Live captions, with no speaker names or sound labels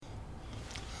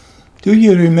Do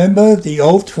you remember the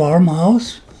old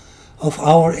farmhouse of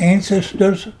our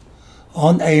ancestors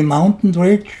on a mountain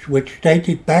ridge which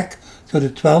dated back to the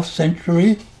 12th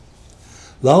century?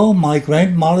 Well, my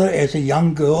grandmother as a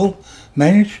young girl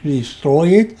managed to destroy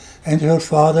it, and her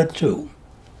father too.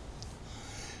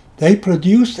 They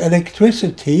produced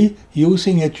electricity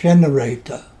using a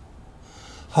generator.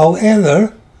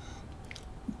 However,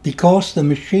 because the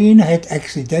machine had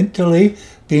accidentally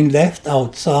been left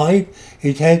outside,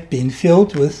 it had been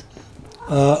filled with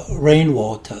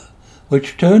rainwater,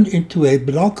 which turned into a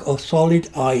block of solid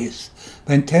ice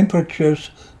when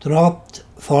temperatures dropped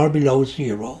far below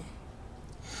zero.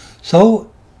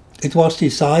 So it was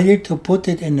decided to put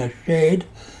it in a shed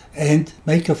and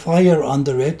make a fire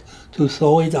under it to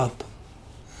thaw it up.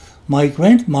 My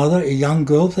grandmother, a young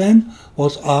girl then,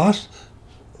 was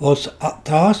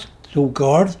tasked to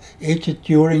guard it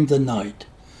during the night.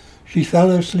 She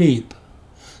fell asleep.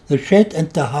 The shed and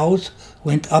the house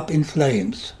went up in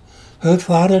flames. Her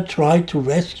father tried to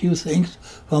rescue things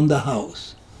from the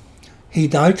house. He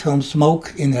died from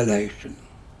smoke inhalation.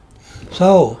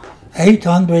 So,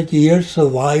 800 years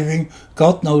surviving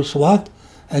God knows what,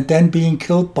 and then being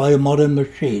killed by a modern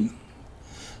machine.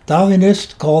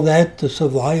 Darwinists call that the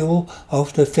survival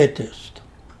of the fittest.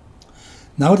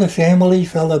 Now the family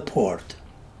fell apart.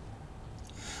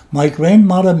 My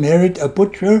grandmother married a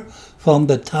butcher from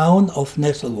the town of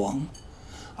Nesselwang.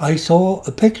 I saw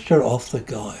a picture of the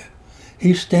guy.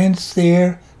 He stands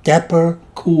there, dapper,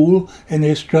 cool, in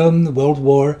his German World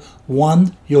War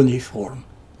I uniform,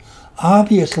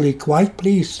 obviously quite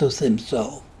pleased with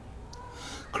himself.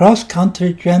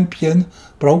 Cross-country champion,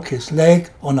 broke his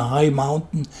leg on a high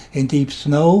mountain in deep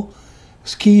snow,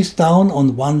 skis down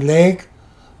on one leg,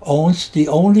 owns the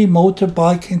only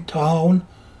motorbike in town,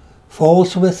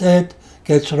 falls with it,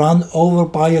 gets run over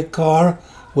by a car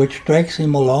which drags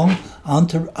him along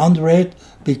under it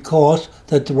because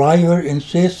the driver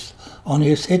insists on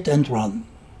his hit and run.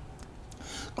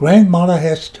 Grandmother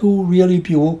has two really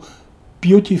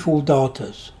beautiful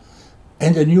daughters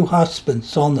and a new husband,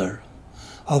 Sonner,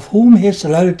 of whom his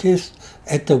relatives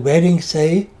at the wedding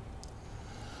say,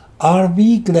 "Are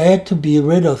we glad to be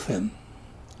rid of him?"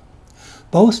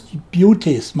 Both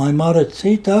beauties, my mother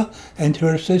Zita and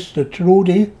her sister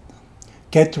Trudy,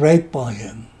 get raped by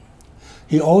him.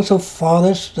 He also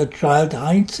fathers the child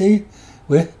Heinzi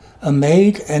with a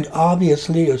maid and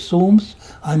obviously assumes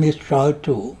I'm his child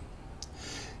too.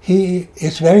 He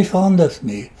is very fond of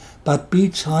me, but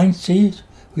beats Heinzi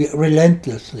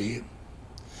relentlessly.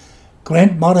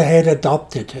 Grandmother had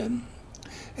adopted him.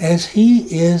 As he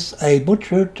is a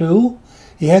butcher too,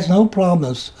 he has no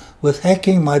problems with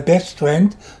hacking my best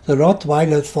friend, the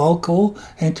Rottweiler Falco,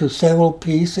 into several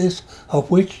pieces,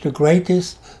 of which the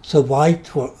greatest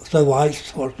survives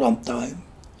for some time.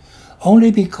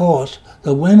 Only because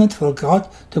the women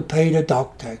forgot to pay the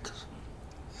dog tax.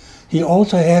 He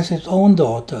also has his own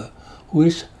daughter, who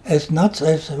is as nuts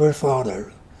as her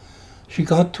father. She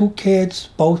got two kids,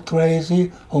 both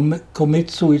crazy, who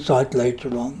commit suicide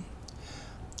later on.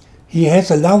 He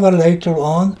has a lover later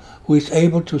on who is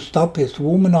able to stop his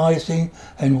womanizing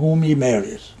and whom he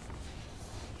marries.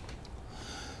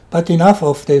 But enough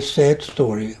of this sad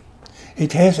story.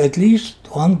 It has at least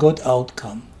one good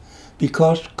outcome.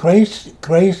 Because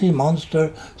crazy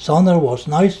monster Sonner was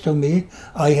nice to me,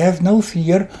 I have no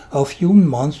fear of human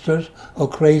monsters or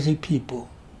crazy people.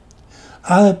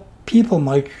 Other people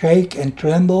might shake and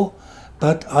tremble,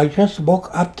 but I just walk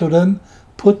up to them,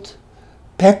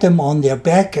 pat them on their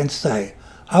back and say,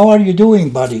 "How are you doing,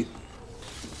 buddy?"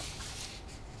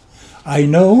 I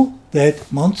know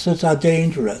that monsters are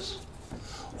dangerous,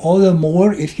 all the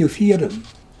more if you fear them.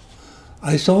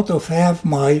 I sort of have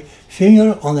my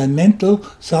finger on a mental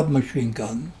submachine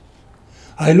gun.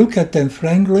 I look at them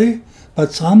friendly,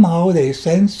 but somehow they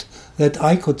sense that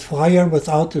I could fire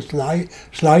without the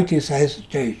slightest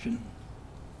hesitation.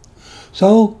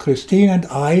 So Christine and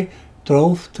I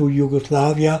drove to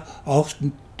Yugoslavia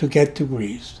often to get to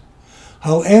Greece.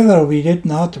 However, we did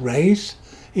not race,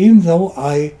 even though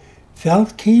I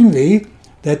felt keenly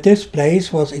that this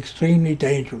place was extremely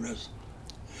dangerous.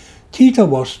 Tito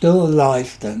was still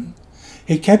alive then.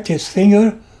 He kept his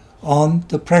finger on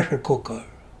the pressure cooker.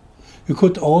 You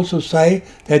could also say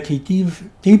that he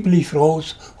deeply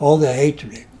froze all the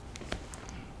hatred.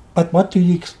 But what do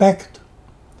you expect?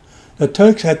 The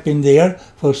Turks had been there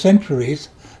for centuries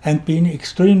and been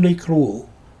extremely cruel.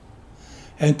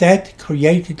 And that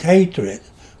created hatred,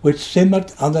 which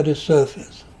simmered under the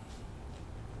surface.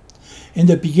 In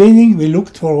the beginning we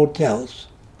looked for hotels.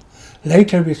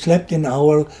 Later we slept in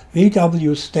our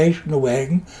VW station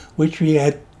wagon, which we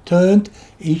had turned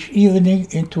each evening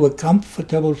into a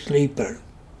comfortable sleeper.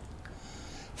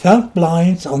 Felt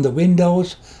blinds on the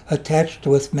windows attached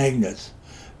with magnets.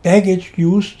 Baggage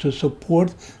used to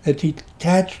support a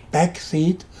detached back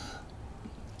seat.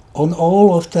 On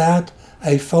all of that,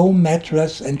 a foam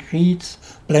mattress and sheets,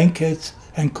 blankets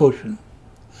and cushion.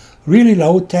 Really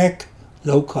low tech,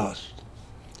 low cost.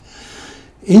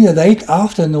 In the late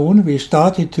afternoon, we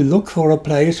started to look for a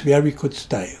place where we could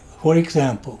stay. For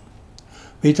example,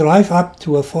 we drive up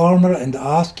to a farmer and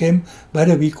ask him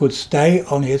whether we could stay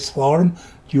on his farm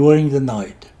during the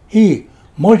night. He,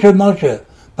 Moshe,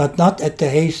 but not at the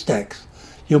haystacks.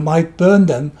 You might burn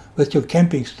them with your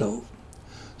camping stove.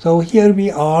 So here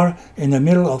we are in the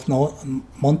middle of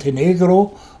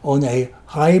Montenegro on a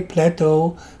high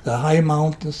plateau, the high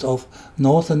mountains of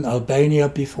northern Albania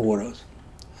before us.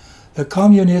 The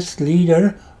communist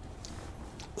leader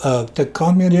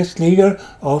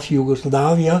of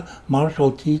Yugoslavia,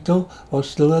 Marshal Tito, was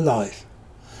still alive,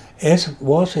 as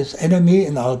was his enemy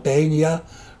in Albania,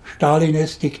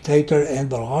 Stalinist dictator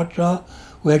Enver Hoxha,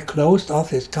 who had closed off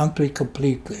his country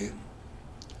completely.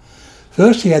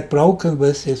 First he had broken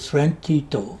with his friend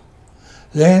Tito,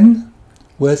 then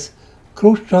with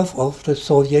Khrushchev of the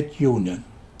Soviet Union,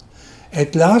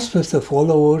 at last with the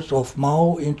followers of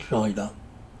Mao in China.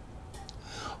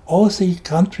 All three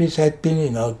countries had been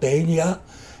in Albania,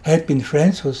 had been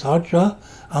friends with Hoxha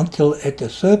until at a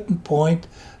certain point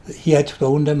he had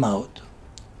thrown them out.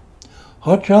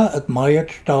 Hoxha admired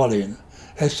Stalin.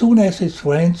 As soon as his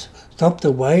friends stopped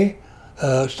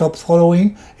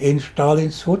following in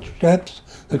Stalin's footsteps,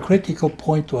 the critical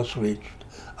point was reached.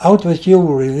 Out with you,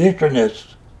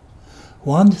 revisionists!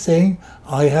 One thing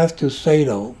I have to say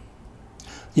though.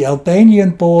 The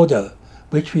Albanian border,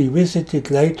 which we visited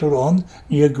later on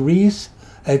near Greece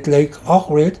at Lake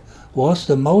Ohrid, was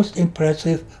the most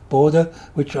impressive border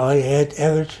which I had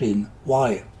ever seen.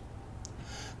 Why?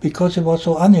 Because it was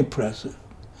so unimpressive.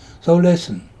 So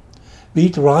listen, we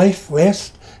drive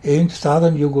west in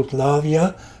southern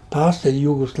Yugoslavia past the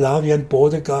Yugoslavian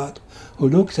border guard who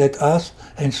looks at us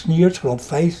and sneers from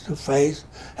face to face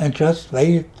and just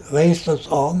waves us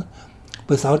on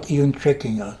without even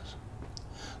checking us.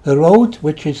 The road,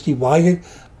 which is divided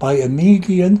by a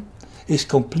median, is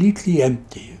completely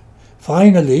empty.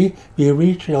 Finally, we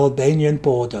reach the Albanian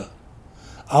border.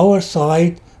 Our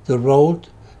side, the road,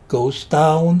 goes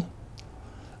down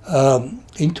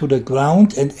into the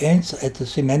ground and ends at the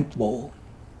cement wall.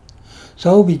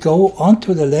 So we go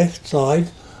onto the left side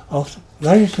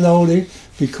very slowly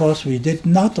because we did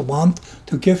not want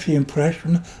to give the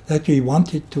impression that we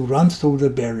wanted to run through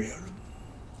the barrier.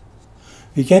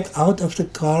 We get out of the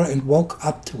car and walk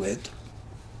up to it.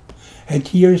 And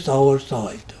here is our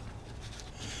side.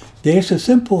 There's a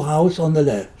simple house on the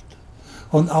left.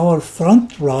 On our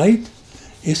front right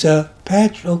is a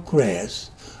patch of grass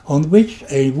on which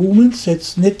a woman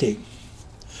sits knitting.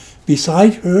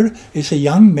 Beside her is a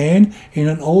young man in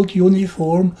an old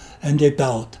uniform and a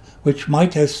belt, which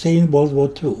might have seen World War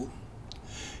II.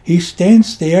 He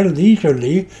stands there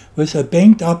leisurely with a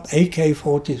banged-up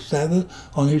AK-47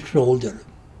 on his shoulder.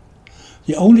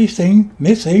 The only thing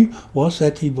missing was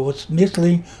that he was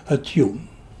missing a tune.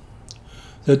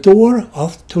 The door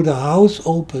to the house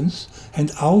opens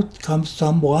and out comes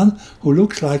someone who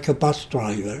looks like a bus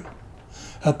driver.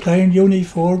 A plain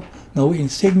uniform, no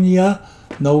insignia,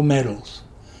 no medals.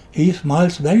 He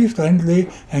smiles very friendly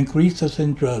and greets us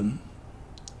in German.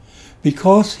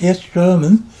 Because his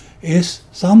German is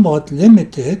somewhat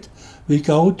limited, we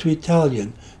go to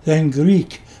Italian, then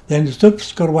Greek, then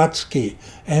Zubskorowatsky,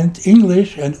 and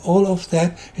English, and all of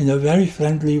that in a very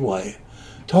friendly way,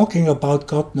 talking about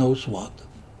God knows what.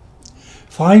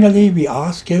 Finally, we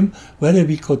ask him whether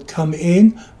we could come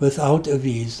in without a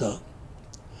visa.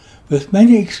 With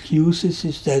many excuses,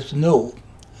 he says no.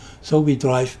 So we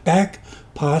drive back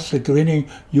past the grinning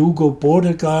Yugo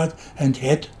border guard and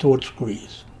head towards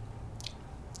Greece.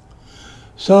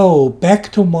 So,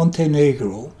 back to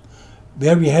Montenegro,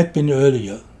 where we had been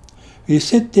earlier. We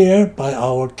sit there by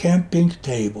our camping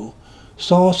table,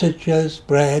 sausages,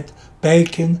 bread,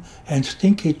 bacon, and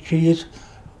stinky cheese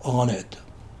on it.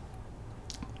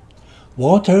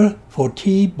 Water for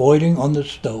tea boiling on the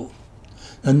stove.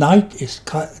 The night is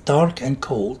dark and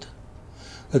cold.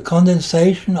 The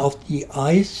condensation of the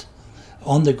ice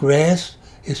on the grass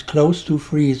is close to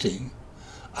freezing.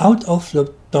 Out of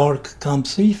the dark come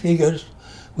three figures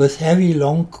with heavy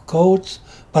long coats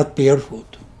but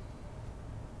barefoot.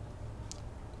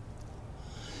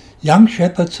 Young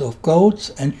shepherds of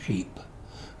goats and sheep.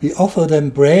 We offer them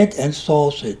bread and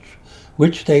sausage,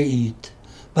 which they eat,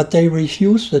 but they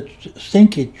refuse the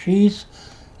stinky cheese,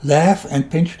 laugh and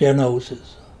pinch their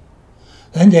noses.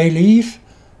 When they leave,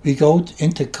 we go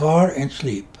in the car and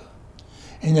sleep.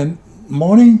 In the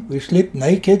morning, we slip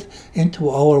naked into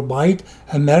our white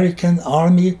American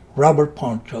Army rubber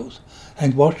ponchos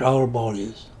and wash our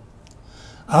bodies.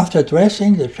 After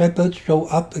dressing, the shepherds show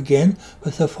up again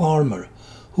with a farmer,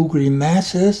 who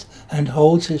grimaces and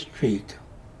holds his cheek.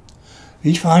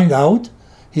 We find out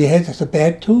he has a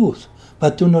bad tooth,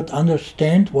 but do not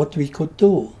understand what we could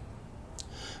do.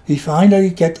 We finally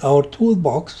get our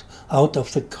toolbox out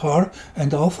of the car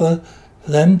and offer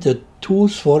them the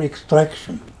tools for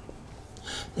extraction.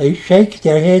 They shake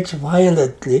their heads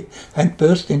violently and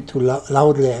burst into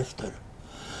loud laughter.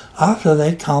 After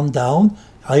they calm down,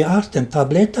 I ask them,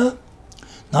 "Tabletta?"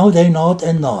 Now they nod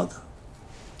and nod.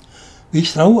 We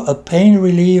throw a pain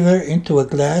reliever into a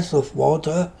glass of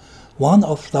water, one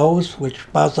of those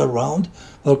which buzz around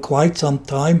for quite some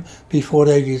time before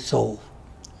they dissolve.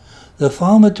 The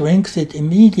farmer drinks it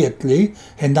immediately,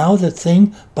 and now the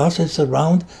thing buzzes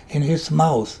around in his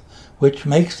mouth, which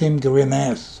makes him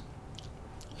grimace.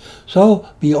 So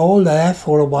we all laugh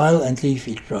for a while and leave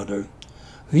each other.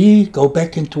 We go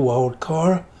back into our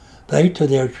car, they to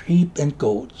their sheep and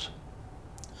goats.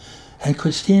 And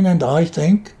Christine and I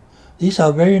think, these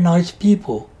are very nice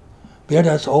people. Where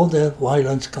does all the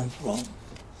violence come from?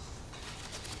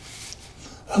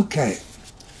 Okay,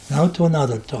 now to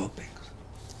another topic.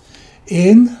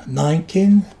 In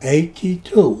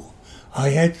 1982, I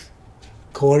had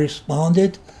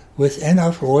corresponded with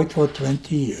Anna Freud for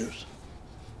 20 years.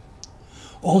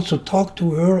 Also talked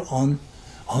to her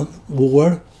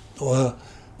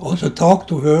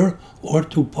or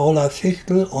to Paula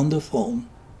Fichtel on the phone.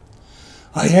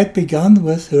 I had begun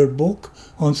with her book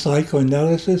on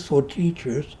psychoanalysis for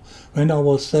teachers when I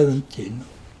was 17.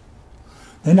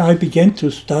 Then I began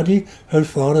to study her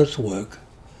father's work.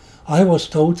 I was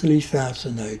totally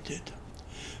fascinated.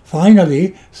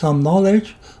 Finally, some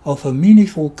knowledge of a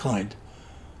meaningful kind,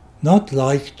 not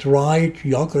like dry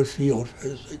geography or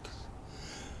physics.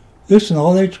 This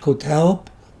knowledge could help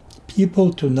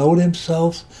people to know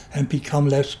themselves and become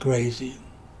less crazy.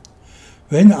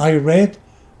 When I read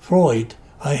Freud,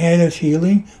 I had a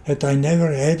feeling that I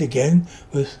never had again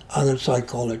with other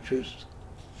psychologists.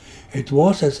 It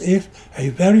was as if a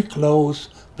very close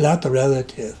blood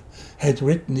relative had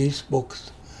written these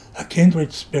books, a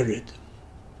kindred spirit.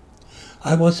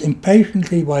 I was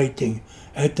impatiently waiting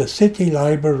at the City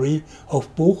Library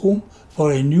of Bochum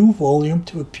for a new volume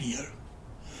to appear.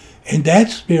 In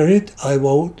that spirit I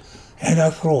wrote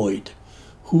Anna Freud,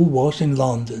 who was in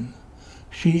London.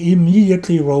 She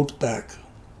immediately wrote back.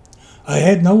 I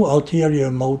had no ulterior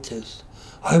motives.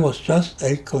 It was just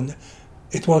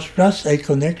a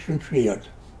connection shared.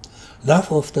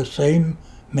 Love of the same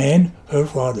man, her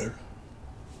father.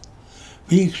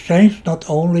 We exchanged not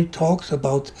only talks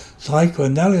about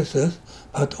psychoanalysis,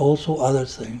 but also other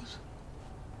things.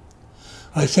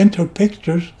 I sent her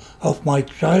pictures of my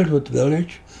childhood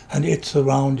village and its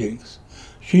surroundings.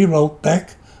 She wrote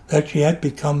back that she had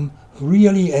become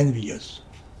really envious.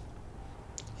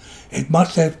 It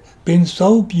must have been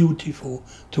so beautiful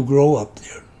to grow up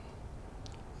there.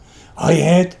 I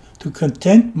had to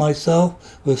content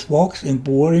myself with walks in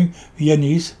boring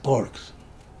Viennese parks.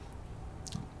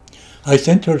 I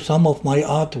sent her some of my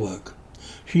artwork.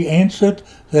 She answered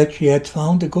that she had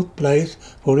found a good place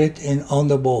for it on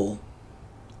the wall.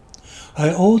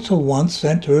 I also once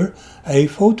sent her a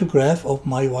photograph of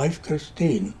my wife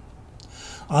Christine.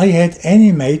 I had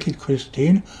animated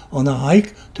Christine on a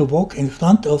hike to walk in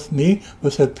front of me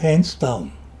with her pants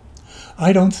down.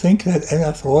 I don't think that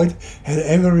Anna Freud had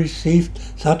ever received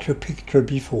such a picture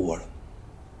before.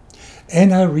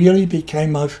 Anna really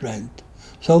became my friend.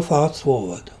 So fast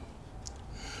forward.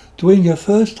 During the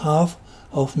first half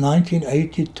of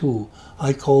 1982,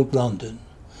 I called London.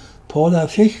 Paula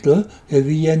Fichtel, a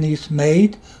Viennese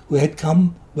maid who had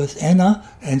come with Anna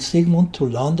and Sigmund to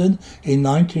London in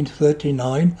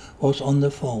 1939, was on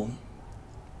the phone.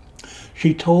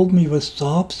 She told me with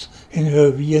sobs in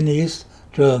her Viennese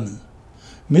German.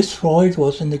 Miss Freud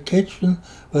was in the kitchen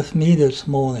with me this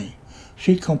morning.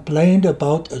 She complained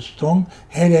about a strong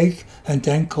headache and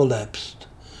then collapsed.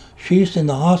 She's in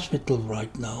the hospital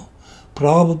right now.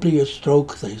 Probably a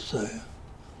stroke, they say.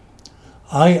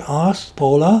 I asked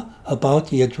Paula about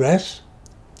the address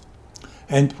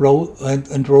and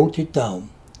wrote it down.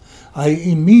 I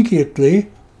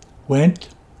immediately went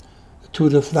to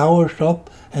the flower shop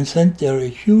and sent there a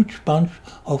huge bunch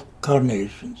of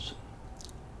carnations.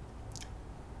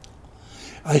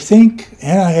 I think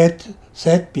Anna had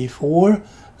said before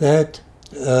that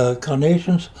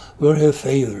carnations were her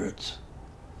favorites.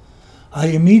 I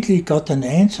immediately got an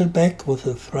answer back with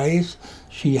a phrase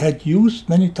she had used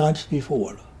many times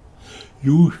before.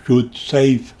 You should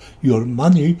save your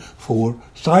money for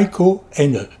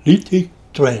psychoanalytic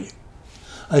training.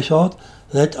 I thought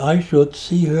that I should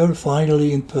see her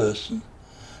finally in person.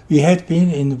 We had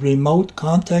been in remote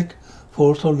contact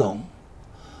for so long.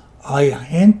 I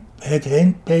had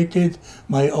hand-painted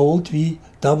my old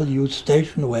VW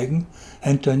station wagon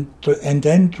and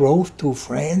then drove to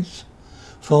France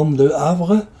from Le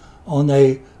Havre on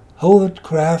a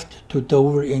hovercraft to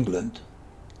Dover, England.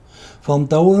 From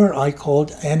Dover I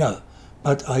called Anna,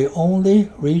 but I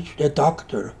only reached a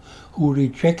doctor who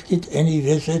rejected any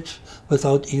visits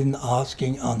without even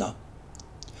asking Anna.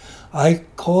 I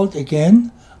called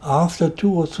again after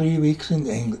 2 or 3 weeks in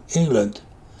England.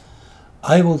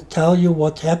 I will tell you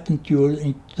what happened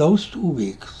during those 2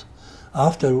 weeks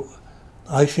after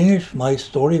I finished my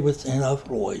story with Anna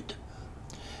Freud.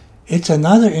 It's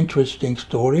another interesting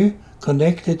story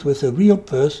connected with a real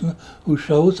person who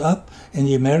shows up in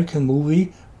the American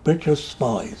movie British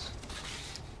Spies.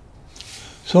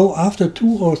 So after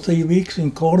 2 or 3 weeks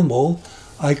in Cornwall,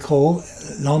 I call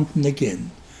London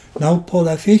again. Now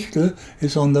Paula Fichtel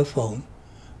is on the phone.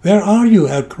 Where are you,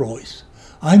 Herr Kreuz?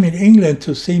 I'm in England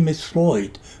to see Miss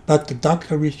Freud, but the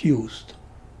doctor refused.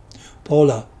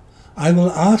 Paula, I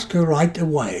will ask her right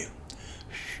away.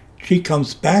 She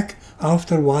comes back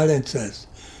after a while and says,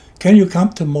 can you come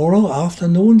tomorrow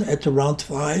afternoon at around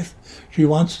 5? She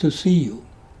wants to see you.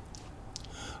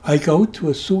 I go to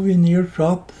a souvenir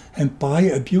shop and buy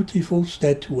a beautiful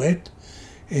statuette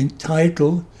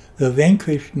entitled The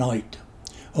Vanquished Knight,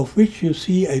 of which you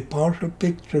see a partial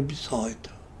picture beside.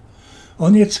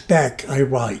 On its back I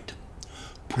write,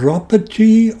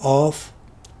 property of,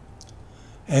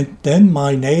 and then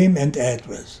my name and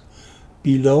address.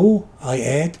 Below I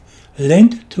add,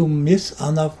 lent to Miss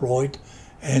Anna Freud,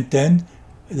 and then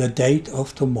the date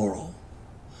of tomorrow.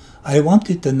 I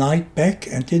wanted the knight back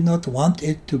and did not want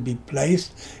it to be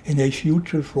placed in a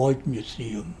future Freud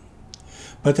museum.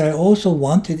 But I also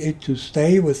wanted it to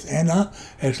stay with Anna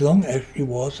as long as she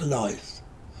was alive.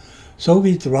 So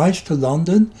we drive to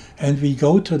London and we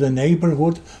go to the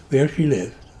neighborhood where she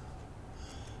lived.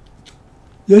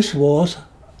 This was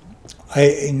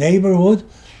a neighborhood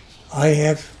I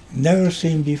have never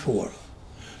seen before.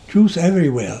 Jews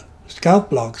everywhere, scalp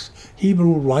blocks,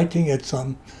 Hebrew writing at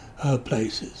some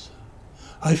places.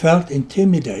 I felt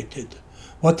intimidated.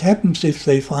 What happens if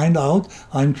they find out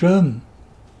I'm German?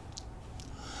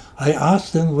 I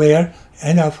asked them where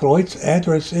Anna Freud's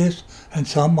address is and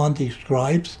someone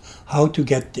describes how to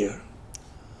get there.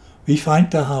 We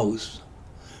find the house.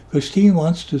 Christine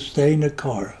wants to stay in the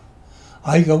car.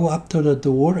 I go up to the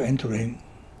door and ring.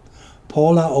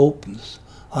 Paula opens.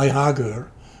 I hug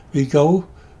her. We go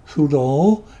through the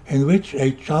hall in which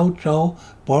a chow chow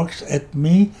barks at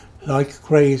me like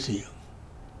crazy.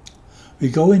 We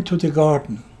go into the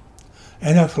garden.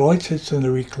 Anna Freud sits in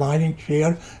a reclining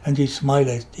chair and we smile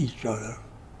at each other.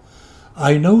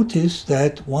 I notice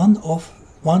that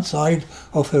one side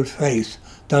of her face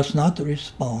does not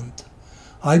respond.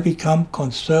 I become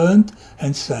concerned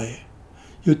and say,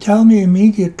 you tell me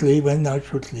immediately when I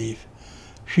should leave.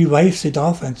 She waves it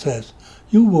off and says,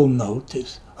 you will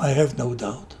notice, I have no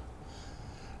doubt.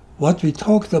 What we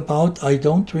talked about I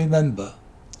don't remember.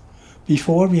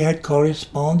 Before we had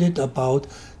corresponded about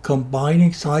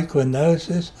combining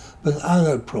psychoanalysis with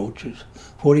other approaches,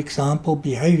 for example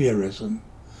behaviorism.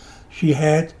 She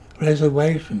had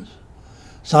reservations.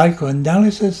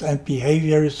 Psychoanalysis and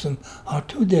behaviorism are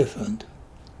too different.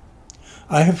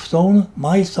 I have thrown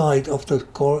my side of the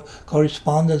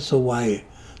correspondence away,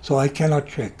 so I cannot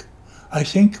check. I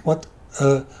think what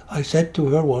I said to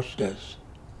her was this.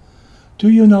 Do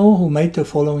you know who made the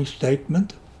following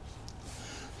statement?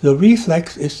 The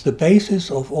reflex is the basis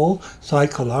of all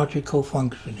psychological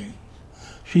functioning.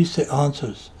 She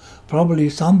answers, probably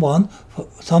someone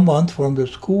from the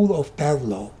school of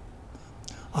Pavlov.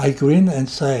 I grin and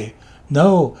say,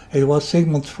 no, it was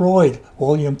Sigmund Freud,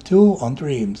 Volume 2 on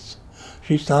dreams.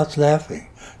 She starts laughing.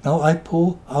 Now I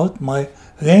pull out my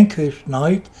vanquished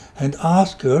knight and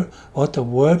ask her what the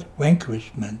word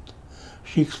vanquished meant.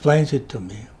 She explains it to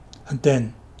me. And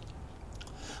then,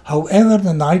 however,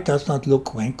 the knight does not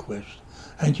look vanquished,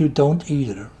 and you don't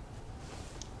either.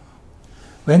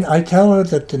 When I tell her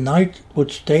that the knight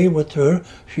would stay with her,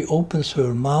 she opens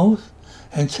her mouth,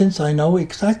 and since I know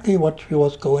exactly what she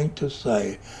was going to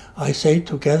say, I say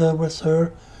together with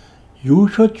her, you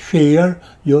should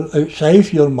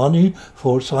save your money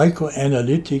for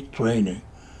psychoanalytic training.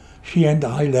 She and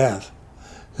I laugh.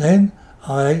 Then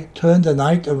I turn the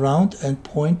knight around and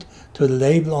point to the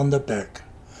label on the back.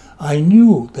 I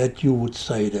knew that you would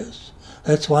say this.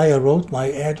 That's why I wrote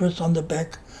my address on the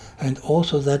back, and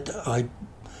also that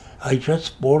I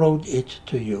just borrowed it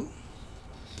to you.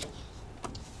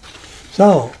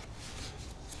 So,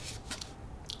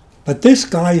 but this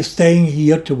guy is staying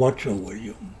here to watch over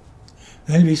you.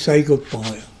 Then we say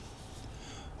goodbye.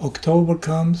 October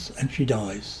comes and she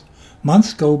dies.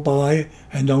 Months go by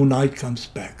and no Knight comes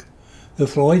back. The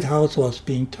Freud house was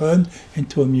being turned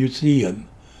into a museum,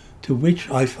 to which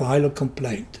I file a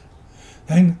complaint.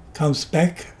 Then comes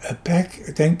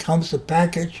a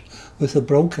package with a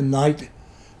broken Knight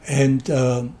and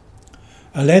a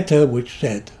letter which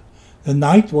said, "The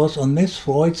Knight was on Miss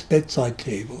Freud's bedside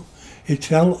table. It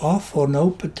fell off for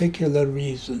no particular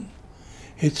reason.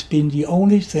 It's been the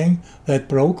only thing that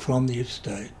broke from the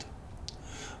estate."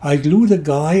 I glued the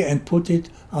guy and put it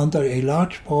under a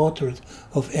large portrait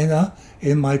of Anna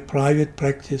in my private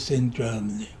practice in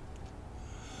Germany.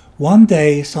 One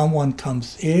day someone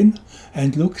comes in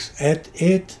and looks at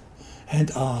it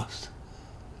and asks,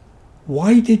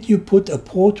 "Why did you put a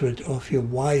portrait of your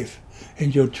wife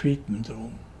in your treatment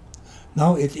room?"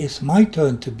 Now it is my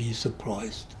turn to be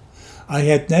surprised. I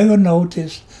had never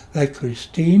noticed that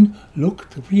Christine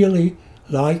looked really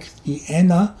like the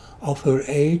Anna of her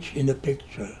age in the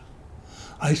picture.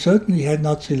 I certainly had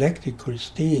not selected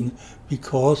Christine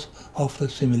because of the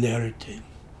similarity.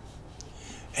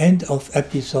 End of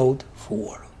episode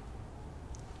 4.